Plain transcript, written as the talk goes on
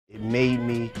It made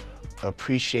me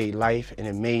appreciate life, and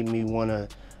it made me want to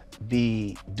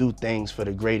do things for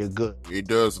the greater good. It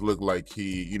does look like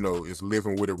he, is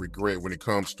living with a regret when it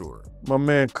comes to her. My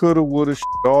man coulda, woulda,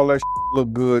 all that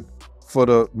look good for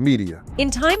the media. In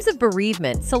times of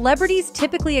bereavement, celebrities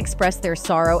typically express their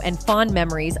sorrow and fond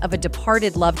memories of a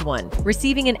departed loved one,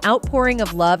 receiving an outpouring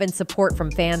of love and support from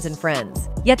fans and friends.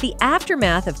 Yet the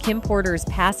aftermath of Kim Porter's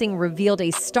passing revealed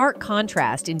a stark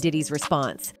contrast in Diddy's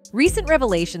response. Recent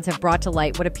revelations have brought to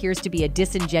light what appears to be a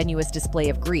disingenuous display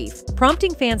of grief,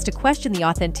 prompting fans to question the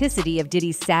authenticity of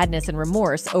Diddy's sadness and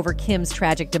remorse over Kim's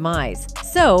tragic demise.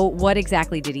 So, what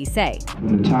exactly did he say?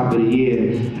 At the top of the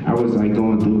year, I was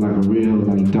going through a real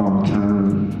dark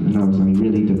time, and I was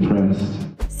really depressed.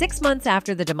 6 months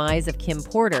after the demise of Kim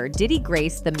Porter, Diddy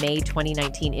graced the May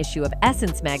 2019 issue of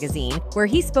Essence magazine, where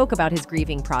he spoke about his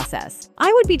grieving process.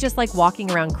 "I would be just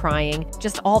walking around crying,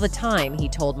 just all the time," he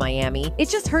told Miami. "It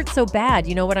just hurt so bad,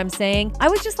 you know what I'm saying? I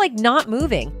was just not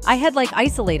moving. I had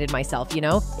isolated myself,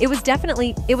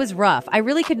 It was rough. I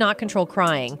really could not control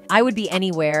crying. I would be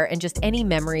anywhere, and just any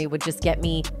memory would just get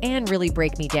me and really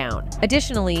break me down."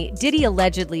 Additionally, Diddy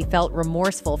allegedly felt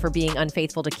remorseful for being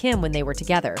unfaithful to Kim when they were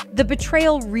together. "The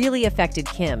betrayal really affected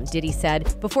Kim," Diddy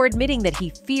said, before admitting that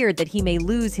he feared that he may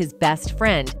lose his best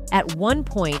friend at one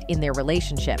point in their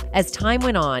relationship. As time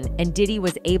went on and Diddy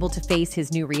was able to face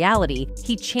his new reality,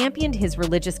 he championed his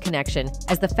religious connection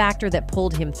as the factor that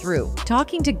pulled him through.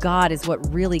 "Talking to God is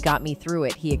what really got me through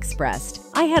it," he expressed.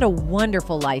 "I had a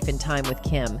wonderful life and time with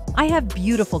Kim. I have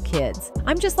beautiful kids.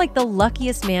 I'm just the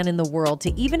luckiest man in the world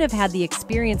to even have had the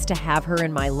experience to have her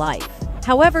in my life."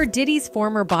 However, Diddy's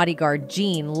former bodyguard,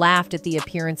 Gene, laughed at the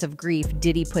appearance of grief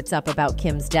Diddy puts up about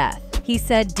Kim's death. He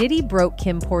said Diddy broke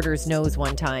Kim Porter's nose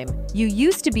one time. "You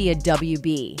used to be a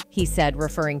WB," he said,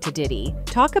 referring to Diddy.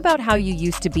 "Talk about how you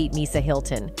used to beat Misa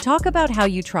Hilton. Talk about how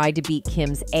you tried to beat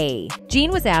Kim's A."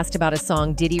 Gene was asked about a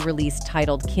song Diddy released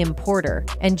titled Kim Porter,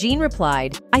 and Gene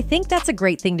replied, "I think that's a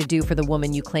great thing to do for the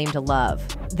woman you claim to love."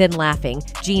 Then laughing,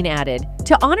 Gene added,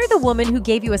 "To honor the woman who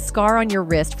gave you a scar on your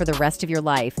wrist for the rest of your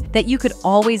life that you could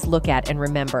always look at and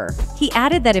remember." He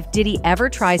added that if Diddy ever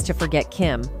tries to forget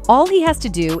Kim, all he has to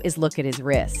do is look at his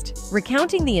wrist.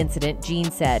 Recounting the incident,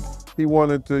 Gene said, He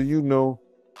wanted to,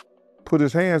 put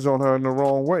his hands on her in the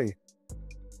wrong way.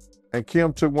 And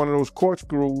Kim took one of those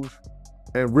corkscrews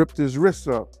and ripped his wrist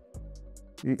up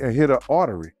and hit an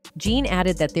artery. Gene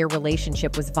added that their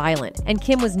relationship was violent and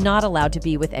Kim was not allowed to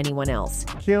be with anyone else.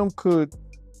 Kim could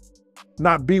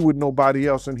not be with nobody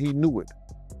else, and he knew it.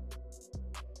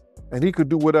 And he could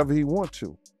do whatever he wanted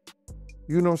to.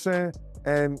 You know what I'm saying?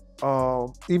 And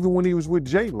even when he was with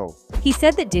J-Lo. He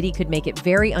said that Diddy could make it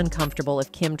very uncomfortable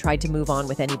if Kim tried to move on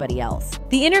with anybody else.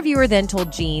 The interviewer then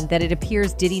told Gene that it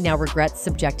appears Diddy now regrets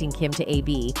subjecting Kim to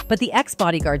AB, but the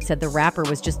ex-bodyguard said the rapper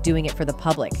was just doing it for the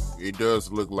public. It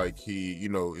does look like he,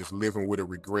 is living with a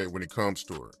regret when it comes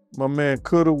to her. My man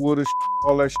coulda, woulda,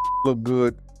 all that look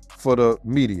good for the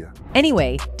media.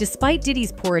 Anyway, despite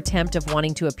Diddy's poor attempt of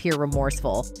wanting to appear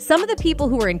remorseful, some of the people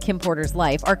who were in Kim Porter's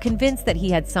life are convinced that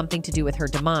he had something to do with her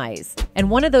demise.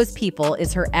 And one of those people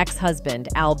is her ex-husband,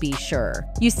 Al B. Sure.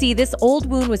 You see, this old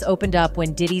wound was opened up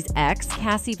when Diddy's ex,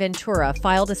 Cassie Ventura,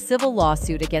 filed a civil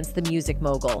lawsuit against the music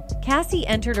mogul. Cassie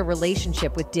entered a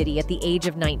relationship with Diddy at the age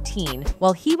of 19,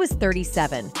 while he was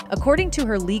 37. According to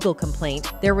her legal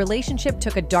complaint, their relationship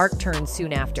took a dark turn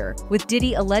soon after, with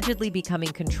Diddy allegedly becoming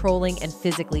controlling and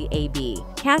physically AB.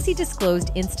 Cassie disclosed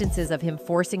instances of him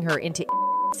forcing her into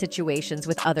situations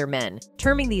with other men,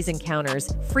 terming these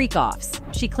encounters freak-offs.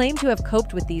 She claimed to have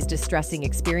coped with these distressing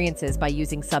experiences by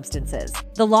using substances.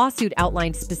 The lawsuit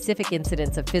outlined specific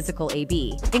incidents of physical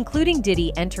AB, including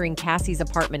Diddy entering Cassie's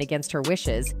apartment against her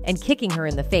wishes and kicking her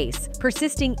in the face,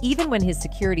 persisting even when his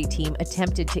security team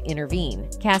attempted to intervene.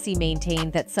 Cassie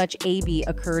maintained that such AB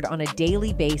occurred on a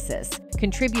daily basis,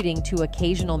 contributing to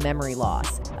occasional memory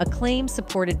loss, a claim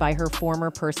supported by her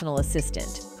former personal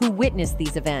assistant, who witnessed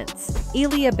these events.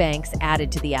 Elia Banks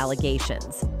added to the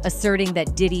allegations, asserting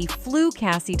that Diddy flew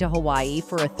Cassie to Hawaii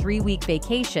for a 3-week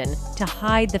vacation to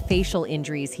hide the facial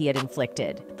injuries he had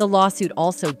inflicted. The lawsuit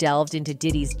also delved into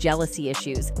Diddy's jealousy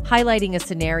issues, highlighting a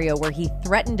scenario where he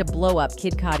threatened to blow up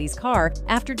Kid Cudi's car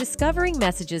after discovering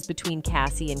messages between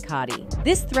Cassie and Cudi.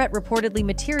 This threat reportedly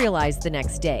materialized the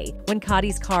next day, when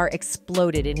Cudi's car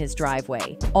exploded in his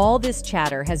driveway. All this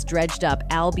chatter has dredged up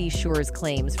Al B. Sure's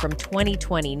claims from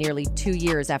 2020 May, nearly 2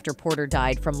 years after Porter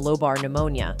died from lobar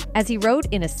pneumonia. As he wrote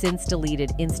in a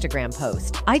since-deleted Instagram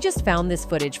post, "I just found this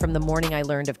footage from the morning I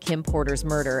learned of Kim Porter's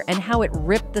murder and how it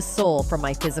ripped the soul from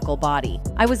my physical body.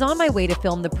 I was on my way to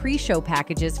film the pre-show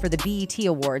packages for the BET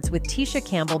Awards with Tisha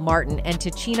Campbell Martin and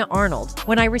Tichina Arnold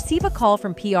when I receive a call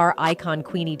from PR icon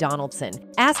Queenie Donaldson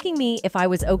asking me if I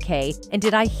was okay and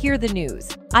did I hear the news.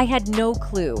 I had no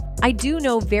clue. I do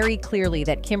know very clearly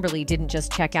that Kimberly didn't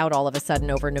just check out all of a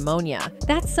sudden over pneumonia.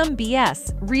 That's some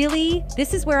BS. Really?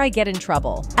 This is where I get in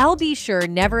trouble." Al B. Sure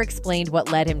never explained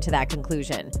what led him to that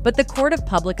conclusion, but the court of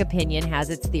public opinion has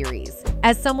its theories.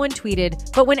 As someone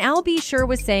tweeted, "But when Al B. Sure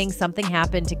was saying something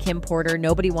happened to Kim Porter,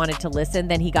 nobody wanted to listen,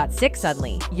 then he got sick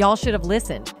suddenly. Y'all should have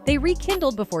listened. They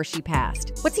rekindled before she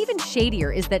passed." What's even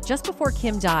shadier is that just before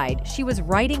Kim died, she was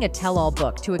writing a tell-all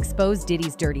book to expose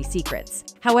Diddy's dirty secrets.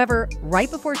 However, right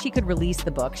before she could release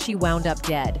the book, she wound up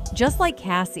dead. Just like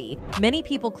Cassie, many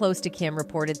people close to Kim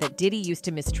reported that Diddy used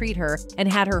to mistreat her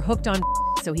and had her hooked on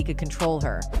so he could control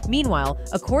her. Meanwhile,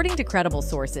 according to credible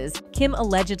sources, Kim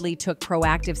allegedly took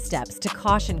proactive steps to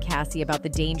caution Cassie about the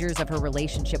dangers of her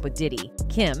relationship with Diddy.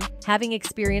 Kim, having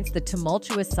experienced the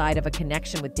tumultuous side of a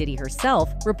connection with Diddy herself,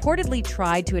 reportedly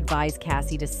tried to advise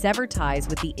Cassie to sever ties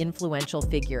with the influential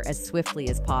figure as swiftly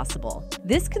as possible.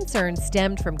 This concern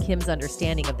stemmed from Kim's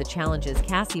understanding of the challenges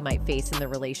Cassie might face in the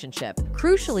relationship.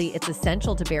 Crucially, it's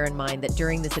essential to bear in mind that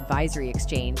during this advisory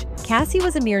exchange, Cassie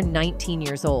was a mere 19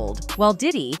 years old, while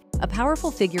Diddy, a powerful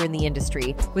figure in the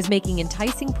industry, was making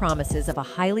enticing promises of a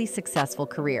highly successful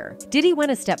career. Diddy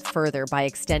went a step further by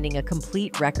extending a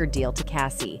complete record deal to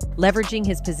Cassie, leveraging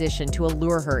his position to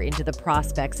allure her into the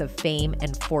prospects of fame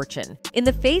and fortune. In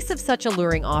the face of such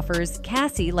alluring offers,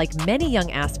 Cassie, like many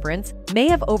young aspirants, may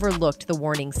have overlooked the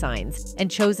warning signs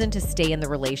and chosen to stay in the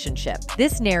relationship.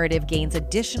 This narrative gains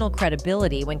additional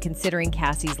credibility when considering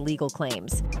Cassie's legal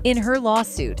claims. In her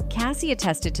lawsuit, Cassie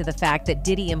attested to the fact that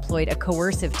Diddy employed a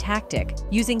coercive tactic,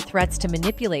 using threats to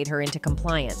manipulate her into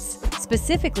compliance.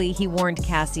 Specifically, he warned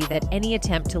Cassie that any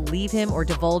attempt to leave him or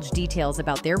divulge details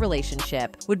about their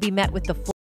relationship would be met with the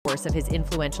full force of his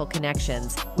influential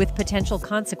connections, with potential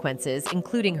consequences,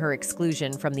 including her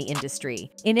exclusion from the industry.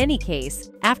 In any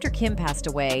case, after Kim passed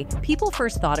away, people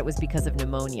first thought it was because of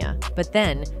pneumonia. But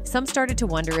then, some started to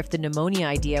wonder if the pneumonia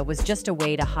idea was just a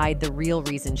way to hide the real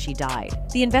reason she died.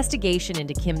 The investigation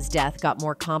into Kim's death got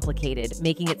more complicated,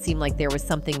 making it seem like there was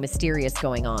something mysterious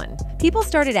going on. People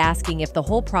started asking if the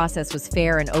whole process was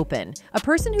fair and open. A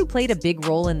person who played a big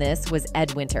role in this was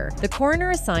Ed Winter, the coroner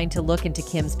assigned to look into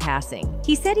Kim's passing.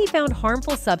 He said he found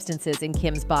harmful substances in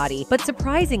Kim's body, but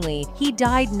surprisingly, he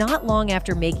died not long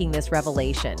after making this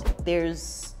revelation.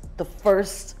 There's the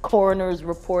first coroner's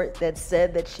report that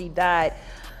said that she died.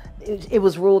 It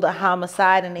was ruled a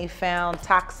homicide, and they found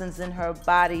toxins in her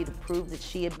body to prove that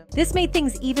she had been. This made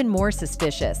things even more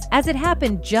suspicious, as it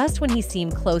happened just when he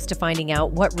seemed close to finding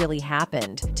out what really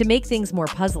happened. To make things more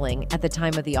puzzling, at the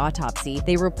time of the autopsy,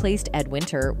 they replaced Ed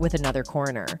Winter with another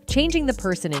coroner. Changing the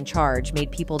person in charge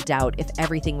made people doubt if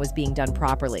everything was being done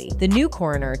properly. The new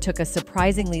coroner took a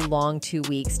surprisingly long 2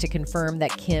 weeks to confirm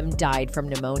that Kim died from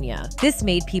pneumonia. This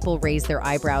made people raise their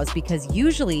eyebrows because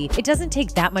usually it doesn't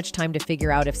take that much time to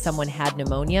figure out if someone had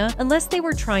pneumonia unless they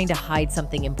were trying to hide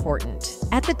something important.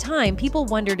 At the time, people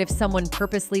wondered if someone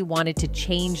purposely wanted to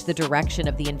change the direction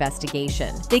of the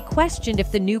investigation. They questioned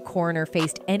if the new coroner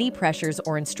faced any pressures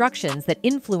or instructions that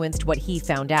influenced what he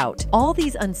found out. All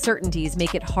these uncertainties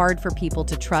make it hard for people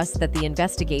to trust that the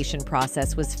investigation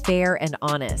process was fair and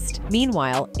honest.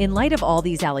 Meanwhile, in light of all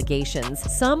these allegations,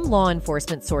 some law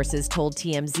enforcement sources told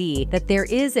TMZ that there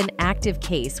is an active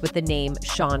case with the name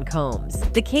Sean Combs.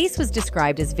 The case was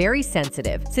described as very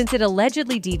sensitive, since it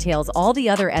allegedly details all the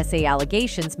other SA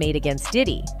allegations made against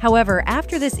Diddy. However,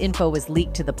 after this info was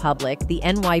leaked to the public, the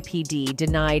NYPD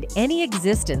denied any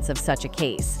existence of such a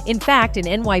case. In fact, an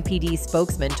NYPD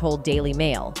spokesman told Daily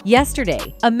Mail,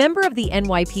 "Yesterday, a member of the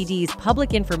NYPD's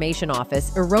Public Information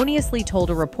Office erroneously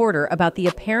told a reporter about the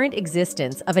apparent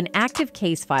existence of an active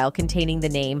case file containing the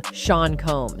name Sean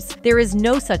Combs. There is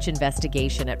no such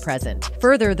investigation at present.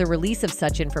 Further, the release of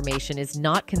such information is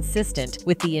not consistent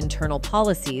with the internal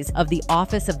policies of the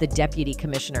Office of the Deputy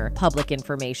Commissioner, Public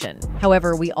Information."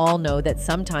 However, we all know that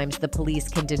sometimes the police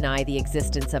can deny the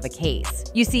existence of a case.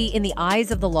 You see, in the eyes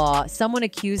of the law, someone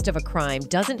accused of a crime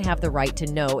doesn't have the right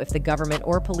to know if the government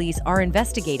or police are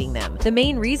investigating them. The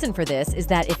main reason for this is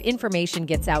that if information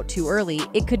gets out too early,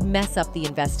 it could mess up the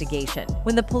investigation.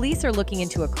 When the police are looking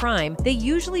into a crime, they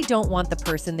usually don't want the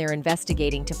person they're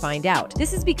investigating to find out.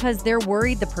 This is because they're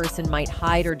worried the person might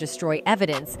hide or destroy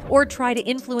evidence or try to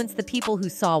influence influence the people who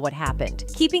saw what happened.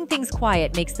 Keeping things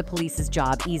quiet makes the police's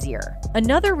job easier.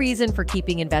 Another reason for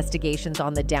keeping investigations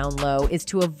on the down low is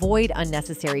to avoid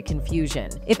unnecessary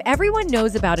confusion. If everyone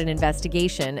knows about an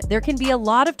investigation, there can be a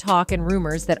lot of talk and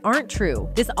rumors that aren't true.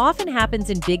 This often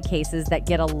happens in big cases that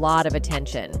get a lot of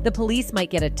attention. The police might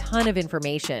get a ton of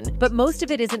information, but most of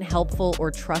it isn't helpful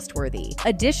or trustworthy.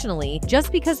 Additionally,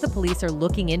 just because the police are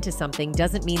looking into something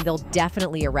doesn't mean they'll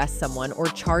definitely arrest someone or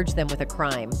charge them with a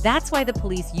crime. That's why the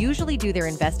police usually do their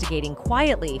investigating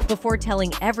quietly before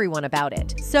telling everyone about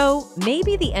it. So,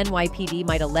 maybe the NYPD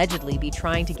might allegedly be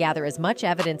trying to gather as much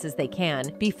evidence as they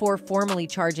can before formally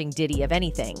charging Diddy of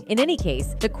anything. In any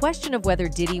case, the question of whether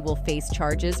Diddy will face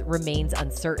charges remains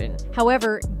uncertain.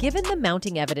 However, given the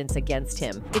mounting evidence against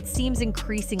him, it seems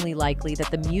increasingly likely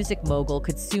that the music mogul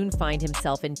could soon find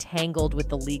himself entangled with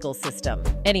the legal system.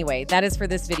 Anyway, that is for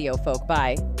this video, folk.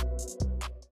 Bye.